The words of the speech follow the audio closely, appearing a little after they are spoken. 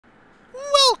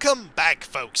Welcome back,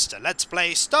 folks, to Let's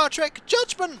Play Star Trek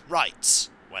Judgement Rites.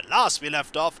 When last we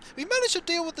left off, we managed to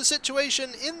deal with the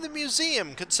situation in the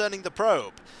museum concerning the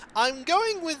probe. I'm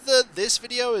going with this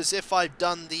video as if I've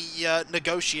done the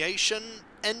negotiation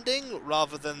ending,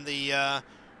 rather than the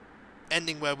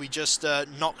ending where we just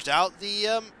knocked out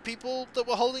the people that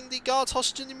were holding the guards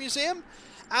hostage in the museum.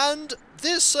 And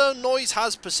this noise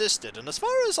has persisted, and as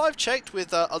far as I've checked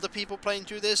with other people playing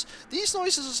through this, these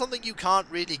noises are something you can't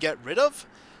really get rid of.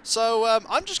 So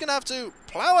I'm just going to have to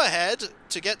plow ahead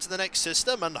to get to the next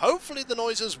system, and hopefully the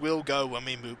noises will go when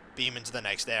we beam into the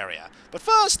next area. But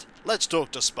first, let's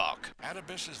talk to Spock.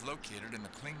 Adibus is located in the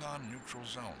Klingon neutral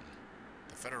zone.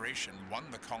 The Federation won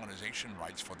the colonization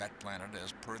rights for that planet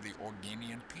as per the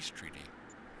Organian Peace Treaty.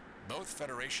 Both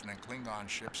Federation and Klingon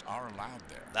ships are allowed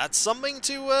there. That's something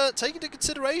to take into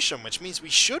consideration, which means we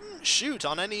shouldn't shoot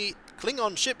on any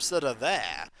Klingon ships that are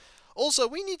there. Also,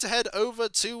 we need to head over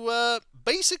to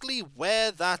basically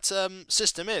where that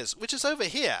system is, which is over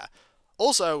here.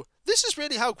 Also, this is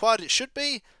really how quiet it should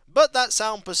be, but that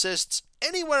sound persists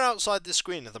anywhere outside this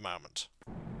screen at the moment.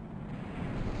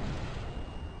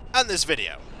 And this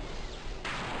video.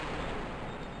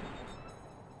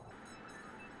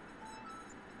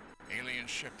 Alien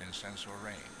ship in sensor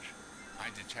range. I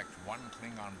detect one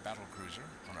Klingon battlecruiser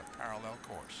on a parallel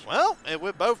course. Well,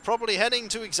 we're both probably heading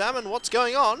to examine what's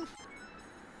going on.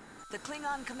 The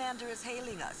Klingon commander is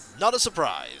hailing us. Not a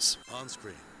surprise. On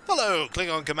screen. Hello,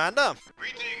 Klingon commander.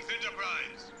 Greetings,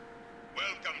 Enterprise.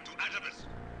 Welcome to Adibus.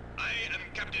 I am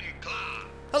Captain Klar.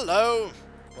 Hello.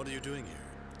 What are you doing here?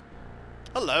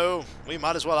 Hello. We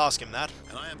might as well ask him that.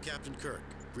 And I am Captain Kirk.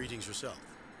 Greetings yourself.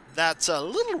 That's a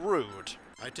little rude.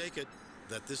 I take it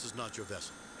that this is not your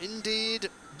vessel. Indeed,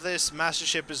 this master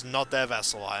ship is not their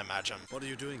vessel, I imagine. What are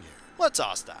you doing here? Let's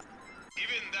ask that.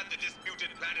 Given that the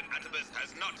disputed planet Adibus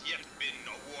has not yet been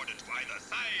awarded to either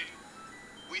side,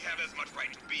 we have as much right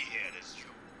to be here as you.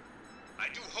 I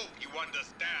do hope you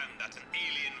understand that an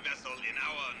alien vessel in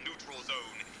our neutral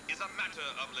zone is a matter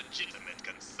of legitimate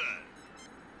concern.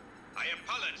 I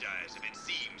apologize if it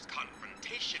seems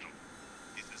confrontational.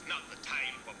 This is not the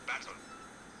time for battle.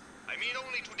 I mean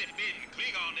only to defend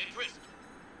Klingon interest.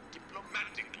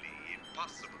 Diplomatically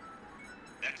impossible.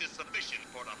 That is sufficient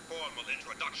for a formal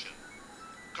introduction.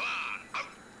 Klar, out!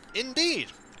 Indeed.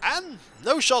 And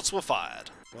no shots were fired.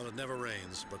 Well, it never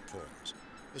rains, but pours.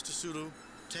 Mr. Sulu,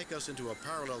 take us into a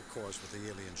parallel course with the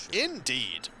alien ship.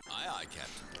 Indeed. Aye, aye,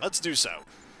 Captain. Let's do so.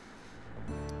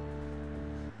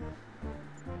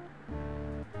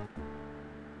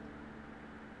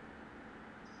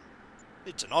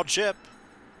 It's an odd ship.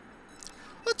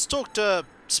 Let's talk to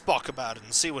Spock about it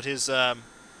and see what his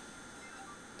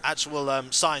actual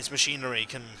science machinery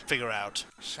can figure out.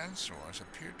 Sensors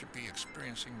appear to be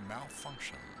experiencing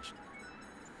malfunctions.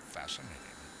 Fascinating.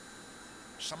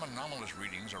 Some anomalous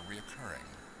readings are reoccurring.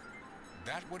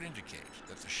 That would indicate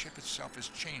that the ship itself is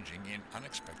changing in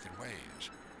unexpected ways.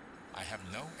 I have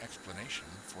no explanation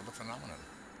for the phenomenon.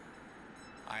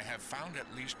 I have found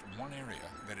at least one area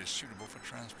that is suitable for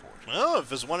transport. Well, if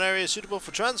there's one area suitable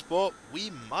for transport, we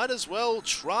might as well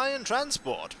try and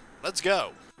transport. Let's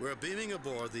go. We're beaming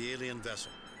aboard the alien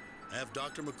vessel. Have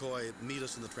Dr. McCoy meet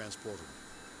us in the transport room.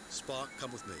 Spock,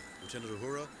 come with me. Lieutenant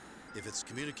Uhura, if its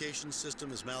communication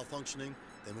system is malfunctioning,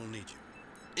 then we'll need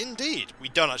you. Indeed. We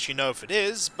don't actually know if it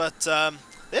is, but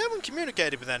they haven't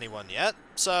communicated with anyone yet,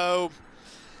 so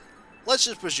let's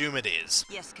just presume it is.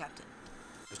 Yes, Captain.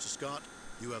 Mr. Scott,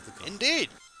 you have the call. Indeed.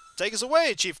 Take us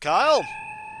away, Chief Kyle.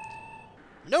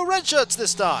 No red shirts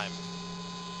this time.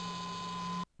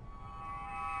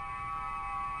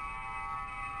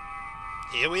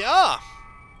 Here we are.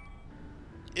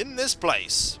 In this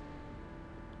place.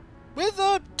 With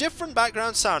a different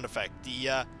background sound effect.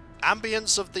 The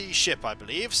ambience of the ship, I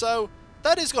believe. So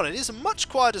that is gone. It is a much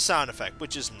quieter sound effect,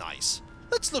 which is nice.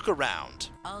 Let's look around.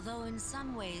 Although in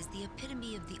some ways the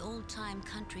epitome of the old-time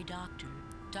country doctor,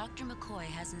 Dr. McCoy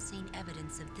hasn't seen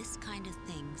evidence of this kind of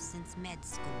thing since med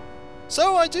school.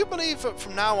 So I do believe that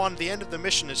from now on, the end of the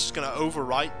mission is just going to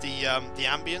overwrite the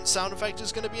ambient sound effect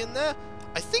is going to be in there.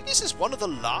 I think this is one of the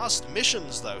last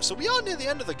missions, though, so we are near the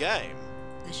end of the game.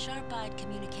 The sharp-eyed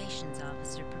communications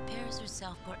officer prepares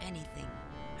herself for anything,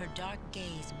 her dark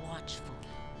gaze watchful.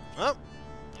 Well,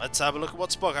 let's have a look at what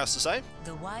Spock has to say.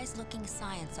 The wise-looking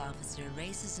science officer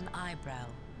raises an eyebrow,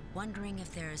 wondering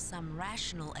if there is some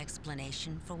rational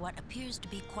explanation for what appears to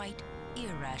be quite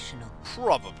irrational.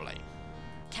 Probably.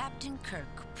 Captain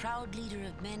Kirk, proud leader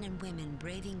of men and women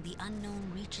braving the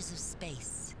unknown reaches of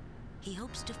space. He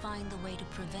hopes to find the way to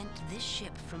prevent this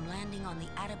ship from landing on the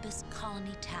Adibus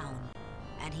colony town,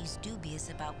 and he's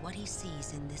dubious about what he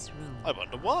sees in this room. I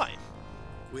wonder why.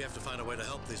 We have to find a way to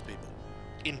help these people.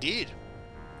 Indeed.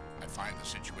 I find the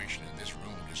situation in this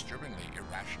room disturbingly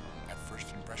irrational at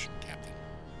first impression, Captain.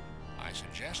 I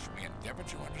suggest we endeavor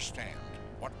to understand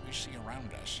what we see around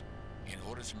us in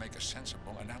order to make a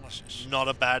sensible analysis. Not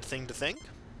a bad thing to think.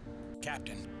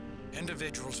 Captain,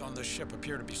 individuals on this ship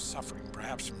appear to be suffering,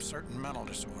 perhaps from certain mental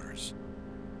disorders.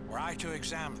 Were I to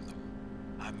examine them,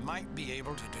 I might be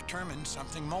able to determine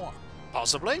something more.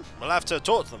 Possibly. We'll have to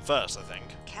talk to them first, I think.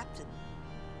 Captain,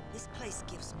 this place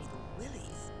gives me the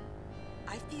willies.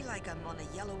 I feel like I'm on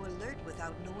a yellow alert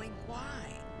without knowing why.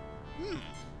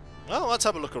 Well, let's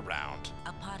have a look around.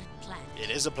 A potted plant. It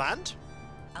is a plant.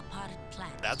 A potted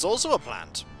plant. That's also a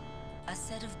plant. A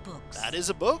set of books. That is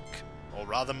a book. Or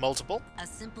rather multiple. A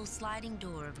simple sliding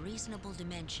door of reasonable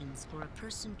dimensions for a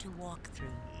person to walk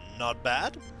through. Not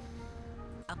bad.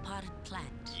 A potted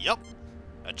plant. Yup.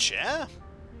 A chair?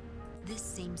 This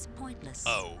seems pointless.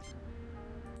 Oh.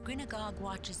 Grinagog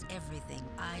watches everything,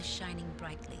 eyes shining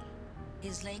brightly.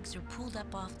 His legs are pulled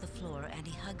up off the floor and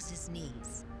he hugs his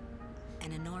knees.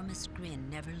 An enormous grin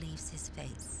never leaves his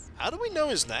face. How do we know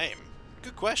his name?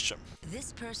 Good question.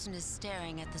 This person is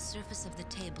staring at the surface of the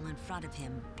table in front of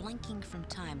him, blinking from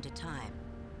time to time.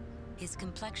 His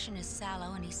complexion is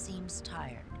sallow and he seems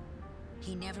tired.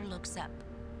 He never looks up,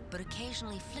 but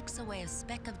occasionally flicks away a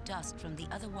speck of dust from the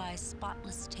otherwise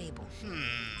spotless table.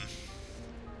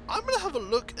 I'm gonna have a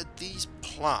look at these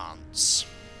plants.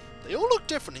 They all look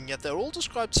different, and yet they're all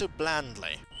described so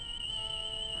blandly.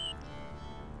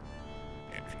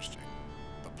 Interesting.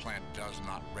 The plant does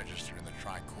not register in the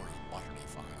tricorder's botany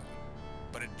file,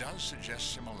 but it does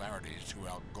suggest similarities to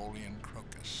Algolian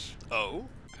crocus. Oh?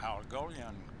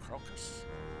 Algolian crocus.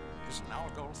 Isn't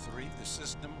Algol 3 the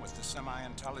system with the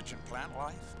semi-intelligent plant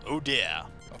life? Oh dear.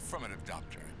 Affirmative,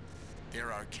 Doctor.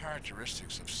 There are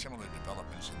characteristics of similar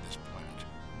developments in this plant,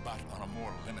 but on a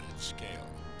more limited scale.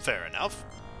 Fair enough.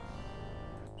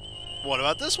 What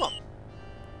about this one?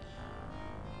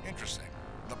 Interesting.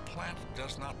 The plant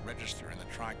does not register in the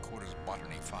tricorder's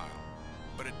botany file,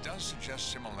 but it does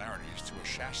suggest similarities to a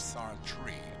Shasthar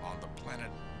tree on the planet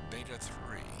Beta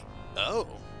 3. Oh.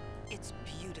 It's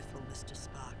beautiful, Mr.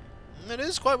 Spock. It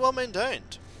is quite well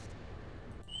maintained.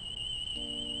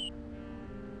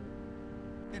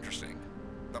 Interesting.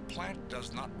 The plant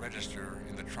does not register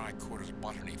in the tricorder's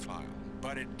botany file,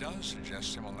 but it does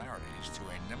suggest similarities to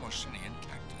a Nemosinian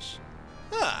cactus.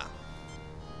 Ah.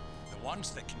 The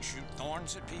ones that can shoot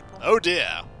thorns at people? Oh dear.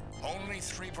 Only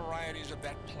 3 varieties of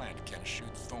that plant can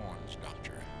shoot thorns,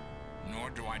 Doctor. Nor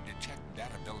do I detect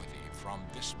that ability from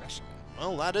this specimen.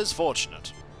 Well, that is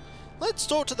fortunate. Let's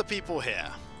talk to the people here.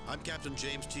 I'm Captain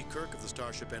James T. Kirk of the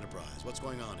Starship Enterprise. What's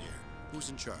going on here? Who's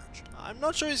in charge? I'm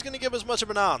not sure he's going to give us much of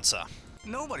an answer.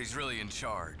 Nobody's really in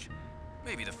charge.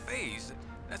 Maybe the phase.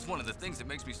 That's one of the things that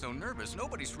makes me so nervous.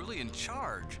 Nobody's really in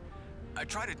charge. I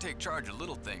try to take charge of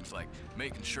little things like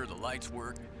making sure the lights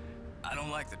work. I don't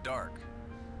like the dark.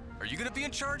 Are you gonna be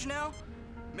in charge now?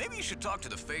 Maybe you should talk to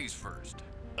the phase first.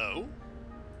 Oh?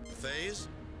 The phase?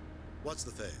 What's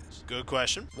the phase? Good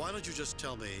question. Why don't you just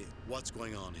tell me what's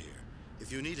going on here?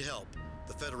 If you need help,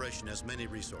 the Federation has many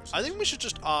resources. I think we should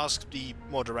just ask the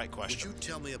more direct question. Would you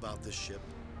tell me about this ship?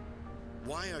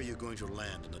 Why are you going to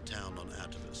land in a town on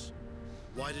Atavus?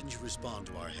 Why didn't you respond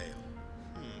to our hail?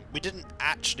 We didn't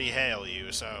actually hail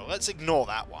you, so let's ignore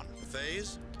that one. The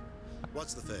phase?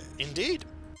 What's the phase? Indeed.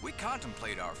 We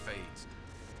contemplate our phase.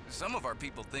 Some of our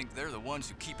people think they're the ones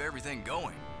who keep everything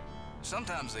going.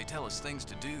 Sometimes they tell us things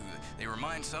to do. They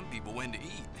remind some people when to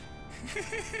eat.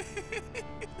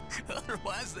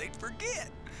 Otherwise, they'd forget.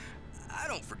 I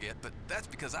don't forget, but that's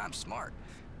because I'm smart.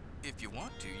 If you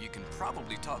want to, you can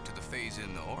probably talk to the phase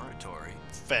in the oratory.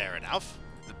 Fair enough.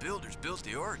 The builders built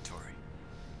the oratory.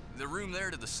 The room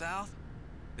there to the south,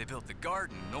 they built the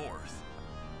garden north.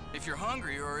 If you're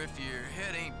hungry or if your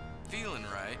head ain't feeling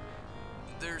right,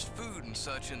 there's food and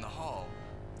such in the hall.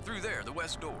 Through there, the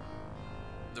west door.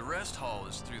 The rest hall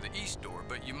is through the east door,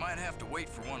 but you might have to wait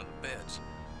for one of the beds.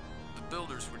 The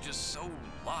builders were just so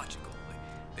logical.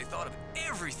 They thought of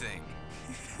everything.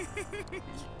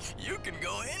 You can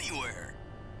go anywhere.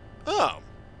 Oh,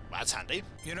 that's handy.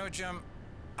 You know, Jim,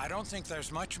 I don't think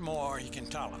there's much more he can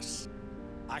tell us.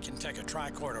 I can take a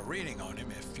tricorder reading on him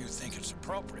if you think it's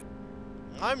appropriate.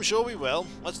 I'm sure we will.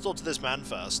 Let's talk to this man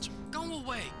first. Go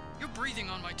away! You're breathing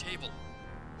on my table.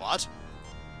 What?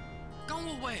 Go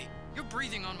away! You're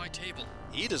breathing on my table.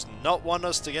 He does not want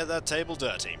us to get that table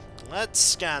dirty. Let's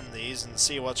scan these and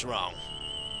see what's wrong.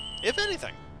 If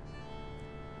anything.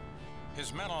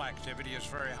 His mental activity is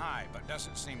very high, but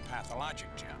doesn't seem pathologic,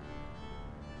 Jim.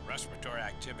 Respiratory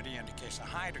activity indicates a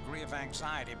high degree of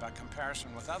anxiety by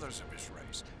comparison with others of his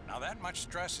race. Now that much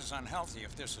stress is unhealthy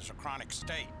if this is a chronic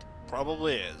state.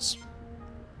 Probably is.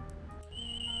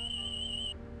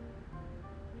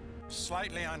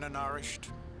 Slightly undernourished,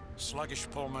 sluggish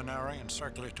pulmonary and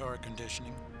circulatory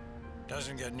conditioning.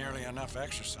 Doesn't get nearly enough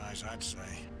exercise, I'd say.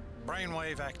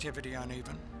 Brainwave activity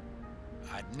uneven.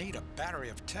 I'd need a battery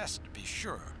of tests to be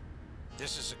sure.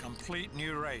 This is a complete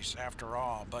new race after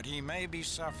all, but he may be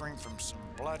suffering from some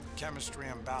blood chemistry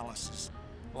imbalances,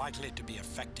 likely to be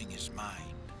affecting his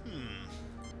mind.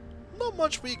 Not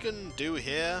much we can do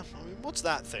here. I mean, what's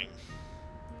that thing?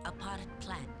 A potted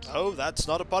plant. Oh, that's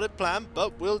not a potted plant,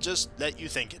 but we'll just let you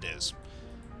think it is.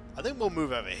 I think we'll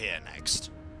move over here next.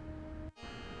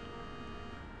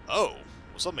 Oh,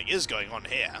 well, something is going on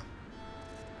here.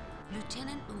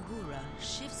 Lieutenant Uhura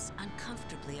shifts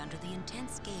uncomfortably under the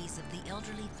intense gaze of the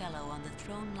elderly fellow on the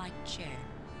throne-like chair.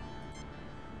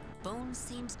 Bones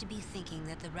seems to be thinking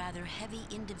that the rather heavy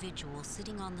individual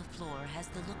sitting on the floor has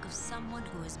the look of someone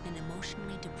who has been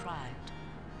emotionally deprived.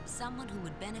 Someone who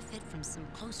would benefit from some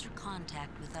closer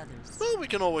contact with others. Well, we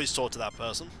can always talk to that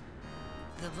person.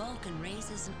 The Vulcan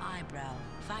raises an eyebrow,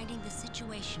 finding the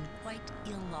situation quite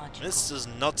illogical. This does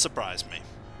not surprise me.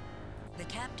 The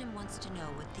captain wants to know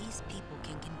what these people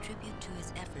can contribute to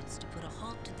his efforts to put a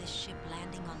halt to this ship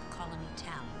landing on the colony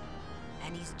town.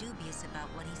 And he's dubious about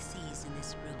what he sees in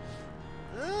this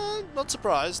room. Not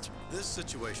surprised. This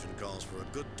situation calls for a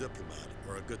good diplomat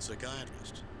or a good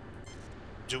psychiatrist.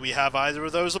 Do we have either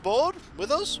of those aboard with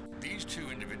us? These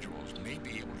two individuals may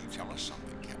be able to tell us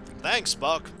something, Captain. Thanks,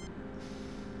 Spock.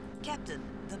 Captain,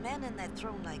 the man in that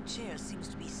throne-like chair seems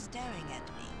to be staring at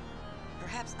me.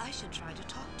 Perhaps I should try to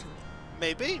talk to him.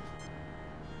 Maybe.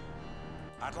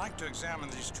 I'd like to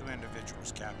examine these two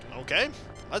individuals, Captain. Okay,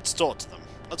 let's talk to them.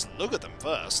 Let's look at them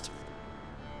first.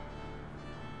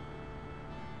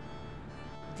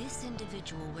 This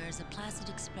individual wears a placid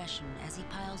expression as he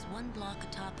piles one block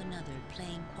atop another,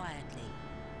 playing quietly.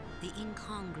 The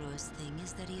incongruous thing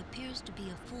is that he appears to be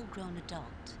a full-grown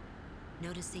adult.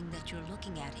 Noticing that you're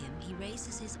looking at him, he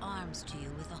raises his arms to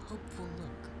you with a hopeful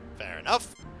look. Fair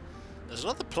enough. There's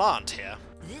another plant here.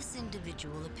 This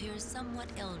individual appears somewhat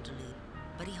elderly,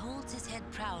 but he holds his head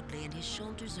proudly and his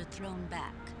shoulders are thrown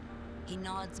back. He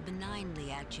nods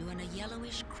benignly at you and a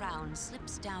yellowish crown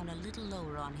slips down a little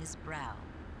lower on his brow.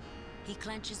 He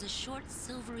clenches a short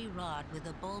silvery rod with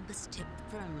a bulbous tip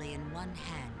firmly in one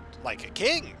hand. Like a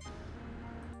king.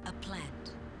 A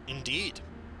plant. Indeed.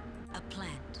 A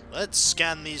plant. Let's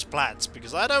scan these plants,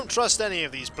 because I don't trust any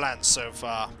of these plants so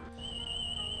far.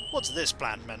 What's this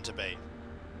plant meant to be?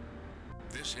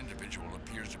 This individual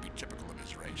appears to be typical of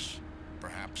his race,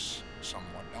 perhaps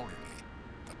somewhat elderly.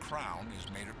 The crown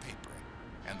is made of paper,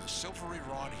 and the silvery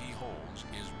rod he holds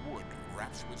is wood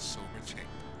wrapped with silver tape.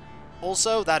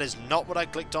 Also, that is not what I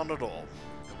clicked on at all.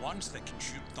 The ones that can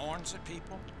shoot thorns at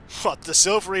people? What, the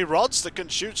silvery rods that can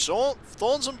shoot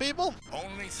thorns on people?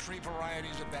 Only 3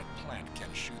 varieties of that plant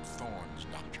can shoot thorns,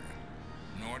 Doctor.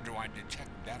 Nor do I detect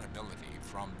that ability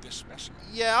from this specimen.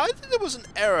 Yeah, I think there was an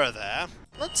error there.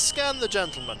 Let's scan the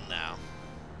gentleman now.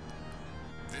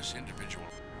 This individual...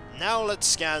 Now let's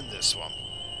scan this one.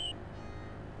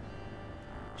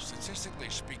 Statistically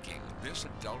speaking, this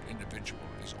adult individual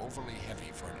is overly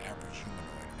heavy for an average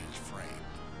humanoid in his frame.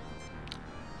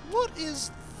 What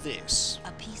is this?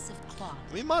 A piece of cloth.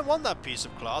 We might want that piece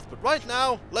of cloth, but right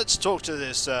now, let's talk to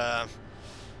this,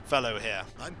 fellow here.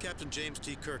 I'm Captain James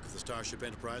T. Kirk of the Starship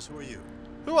Enterprise. Who are you?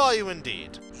 Who are you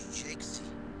indeed? Jakesy.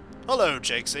 Hello,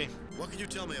 Jakesy. What can you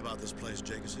tell me about this place,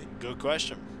 Jakesy? Good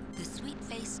question. The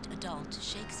sweet-faced adult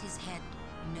shakes his head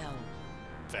no.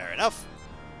 Fair enough.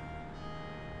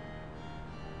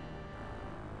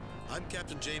 I'm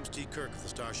Captain James T. Kirk of the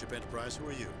Starship Enterprise. Who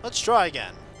are you? Let's try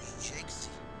again. Jakesy.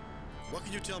 What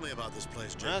can you tell me about this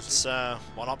place, Jakesy? That's,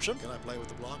 one option. Can I play with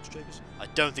the blocks, Jakesy? I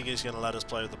don't think he's going to let us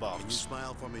play with the Can you box.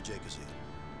 smile for me, Jakesy?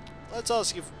 Let's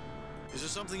ask if... Is there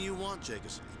something you want,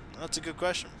 Jakesy? That's a good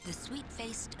question. The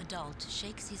sweet-faced adult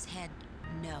shakes his head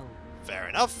no. Fair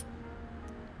enough.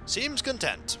 Seems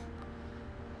content.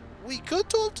 We could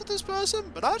talk to this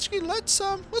person, but actually let's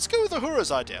go with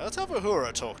Uhura's idea. Let's have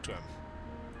Uhura talk to him.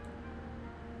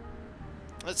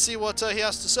 Let's see what he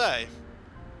has to say.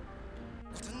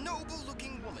 What a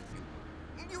noble-looking woman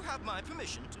you. You have my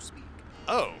permission to speak.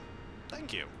 Oh,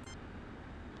 thank you.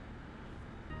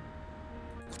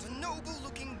 What a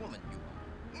noble-looking woman you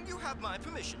are. You have my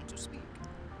permission to speak.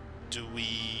 Do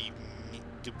we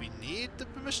need the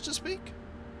permission to speak?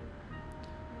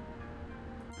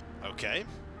 Okay.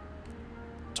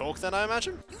 Talk then, I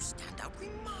imagine? You stand out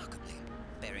remarkably,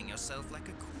 bearing yourself like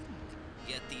a queen.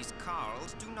 Yet these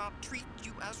Carls do not treat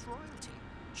you as royalty.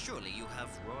 Surely you have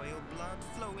royal blood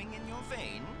flowing in your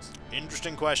veins?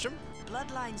 Interesting question.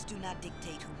 Bloodlines do not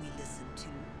dictate who we listen to.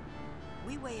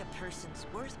 We weigh a person's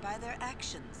worth by their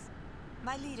actions.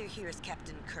 My leader here is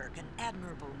Captain Kirk, an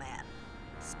admirable man.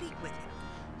 Speak with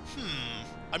him.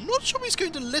 I'm not sure he's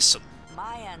going to listen.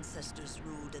 My ancestors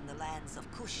ruled in the lands of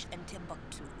Kush and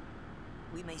Timbuktu.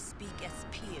 We may speak as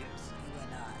peers, you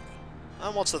and I.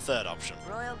 And what's the third option?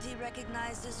 Royalty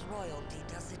recognizes royalty,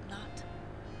 does it not?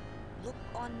 Look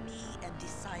on me and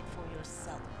decide for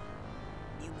yourself.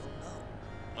 You will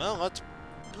know. Well, let's...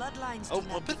 Bloodlines Oh, do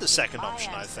we'll not pick the dictate. second My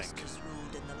option, I think. ancestors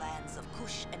ruled in the lands of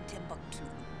Kush and Timbuktu.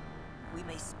 We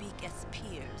may speak as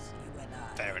peers, you and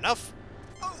I. Fair enough.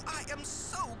 Oh, I am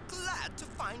so glad to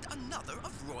find another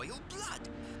of royal blood.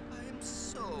 I am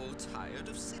so tired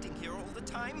of sitting here all the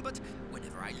time, but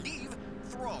whenever I leave,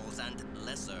 thralls and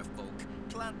lesser folk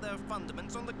plant their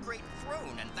fundaments on the great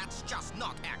throne, and that's just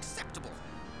not acceptable.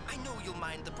 I know you'll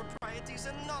mind the proprieties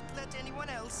and not let anyone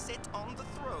else sit on the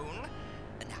throne.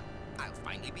 And now, I'll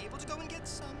finally be able to go and get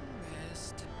some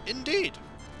rest. Indeed.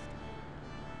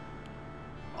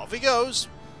 Off he goes.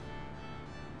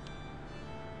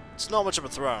 It's not much of a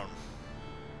throne.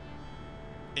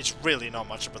 It's really not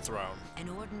much of a throne. An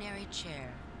ordinary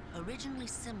chair, originally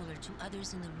similar to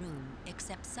others in the room,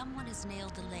 except someone has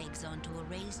nailed the legs onto a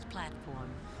raised platform,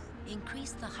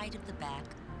 increased the height of the back,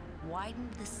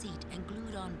 widened the seat, and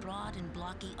glued on broad and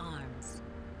blocky arms.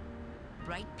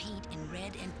 Bright paint in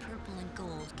red and purple and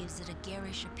gold gives it a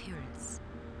garish appearance.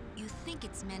 You think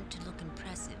it's meant to look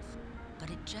impressive,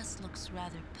 but it just looks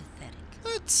rather pathetic.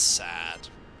 That's sad.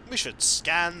 We should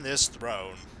scan this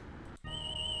throne.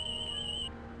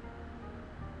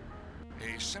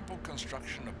 A simple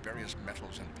construction of various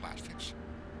metals and plastics,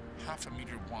 1/2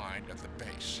 meter wide at the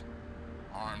base.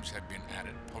 Arms have been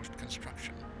added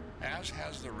post-construction, as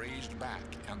has the raised back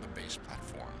and the base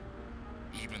platform.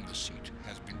 Even the seat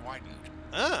has been widened.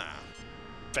 Ah,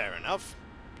 fair enough.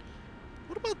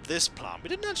 What about this plant? We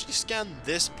didn't actually scan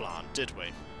this plant, did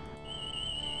we?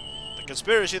 The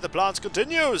conspiracy of the plants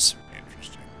continues!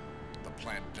 Interesting. The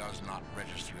plant does not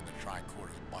register in the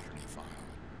Tricorder's botany file,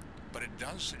 but it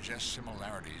does suggest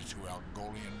similarities to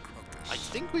Algolian crocus. I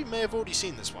think we may have already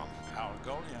seen this one.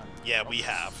 Algolian. Yeah, we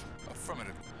have.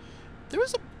 Affirmative. There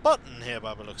is a button here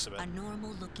by the looks of it. A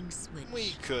normal-looking switch.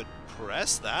 We could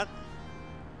press that.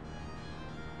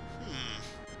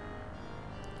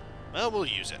 Well, we'll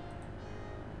use it.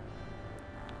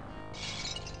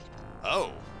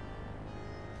 Oh.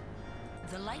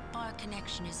 The light bar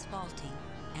connection is faulty,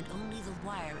 and only the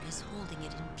wire is holding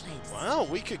it in place. Well,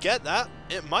 we could get that.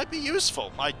 It might be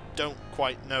useful. I don't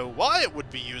quite know why it would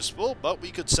be useful, but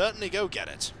we could certainly go get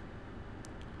it.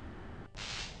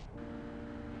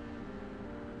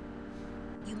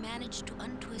 You managed to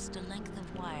untwist a length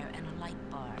of wire and a light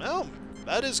bar. Well,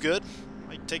 that is good.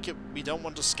 I take it we don't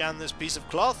want to scan this piece of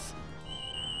cloth?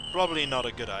 Probably not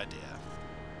a good idea.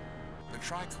 The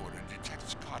tricorder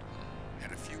detects cotton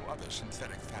and a few other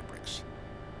synthetic fabrics.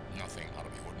 Nothing out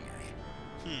of the ordinary.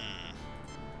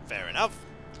 Fair enough.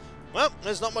 Well,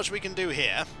 there's not much we can do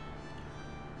here.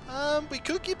 We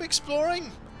could keep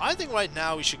exploring. I think right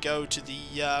now we should go to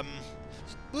the,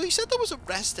 well, you said there was a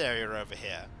rest area over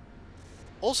here.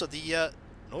 Also, the,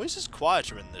 noise is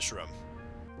quieter in this room.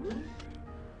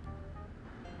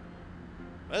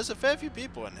 There's a fair few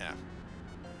people in here.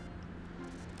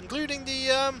 Including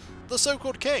the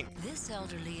so-called king. This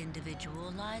elderly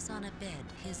individual lies on a bed,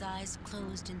 his eyes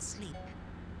closed in sleep.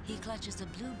 He clutches a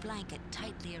blue blanket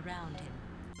tightly around him.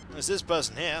 There's this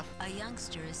person here. A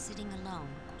youngster is sitting alone,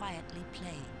 quietly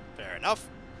playing. Fair enough.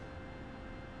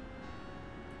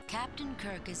 Captain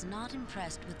Kirk is not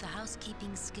impressed with the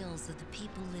housekeeping skills of the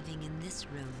people living in this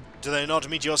room. Do they not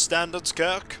meet your standards,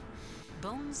 Kirk?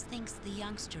 Bones thinks the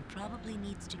youngster probably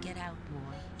needs to get out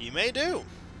more. He may do.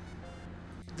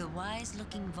 The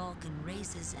wise-looking Vulcan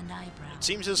raises an eyebrow. It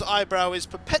seems his eyebrow is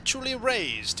perpetually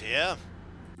raised here.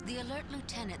 The alert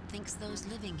lieutenant thinks those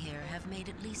living here have made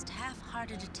at least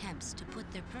half-hearted attempts to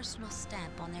put their personal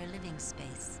stamp on their living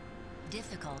space.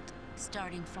 Difficult,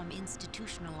 starting from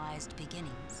institutionalized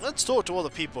beginnings. Let's talk to all the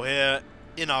people here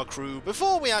in our crew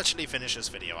before we actually finish this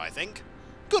video, I think.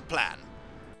 Good plan.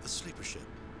 The sleeper ship.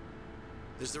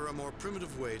 Is there a more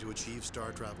primitive way to achieve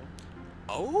star travel?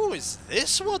 Oh, is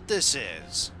this what this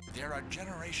is? There are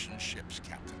generation ships,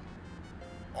 Captain.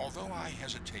 Although I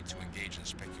hesitate to engage in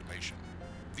speculation,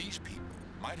 these people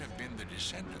might have been the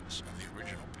descendants of the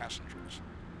original passengers,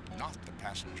 not the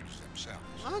passengers themselves.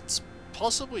 That's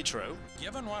possibly true.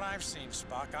 Given what I've seen,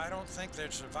 Spock, I don't think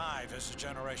they'd survive as a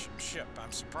generation ship.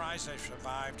 I'm surprised they've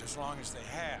survived as long as they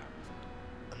have.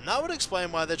 And that would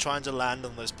explain why they're trying to land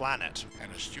on this planet.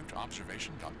 An astute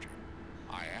observation, Doctor.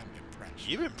 I am impressed.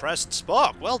 You've impressed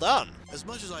Spock, well done. As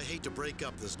much as I hate to break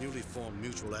up this newly formed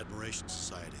Mutual Admiration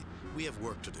Society, we have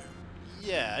work to do.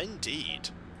 Yeah, indeed.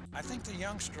 I think the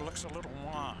youngster looks a little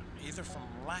wan, either from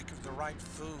lack of the right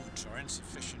foods or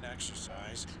insufficient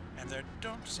exercise, and there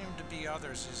don't seem to be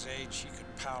others his age he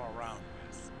could pal around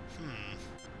with.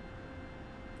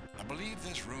 I believe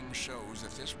this room shows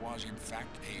that this was in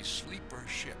fact a sleeper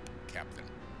ship, Captain.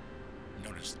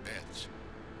 Notice the beds.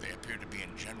 They appear to be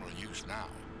in general use now,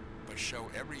 but show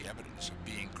every evidence of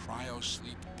being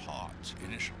cryo-sleep pods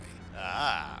initially.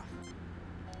 Ah.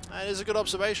 That is a good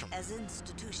observation. As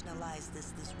institutionalized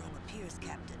as this room appears,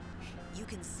 Captain, you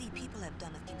can see people have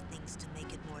done a few things to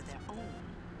make it more their own.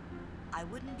 I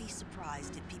wouldn't be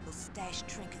surprised if people stash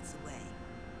trinkets away,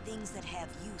 things that have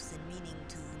use and meaning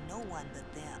to no one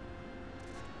but them.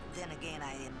 Then again,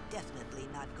 I am definitely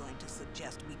not going to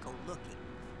suggest we go looking.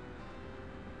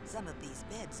 Some of these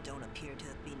beds don't appear to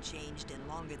have been changed in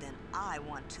longer than I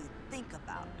want to think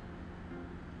about.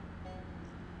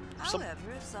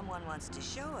 However, if someone wants to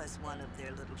show us one of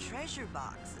their little treasure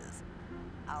boxes,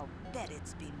 I'll bet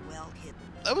it's been well hidden.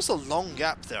 There was a long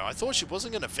gap there. I thought she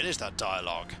wasn't going to finish that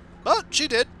dialogue. But she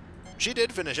did. She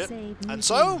did finish it. And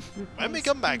so, when we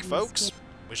come back, folks,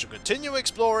 we shall continue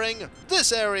exploring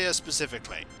this area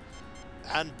specifically.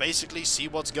 And basically see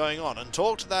what's going on. And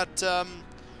talk to that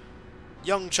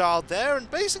young child there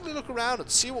and basically look around and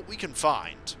see what we can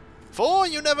find. For,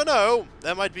 you never know,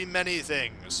 there might be many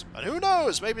things. And who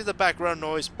knows, maybe the background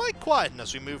noise might quieten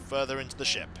as we move further into the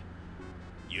ship.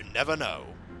 You never know.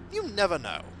 You never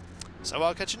know. So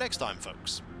I'll catch you next time,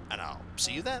 folks. And I'll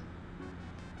see you then.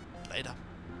 Later.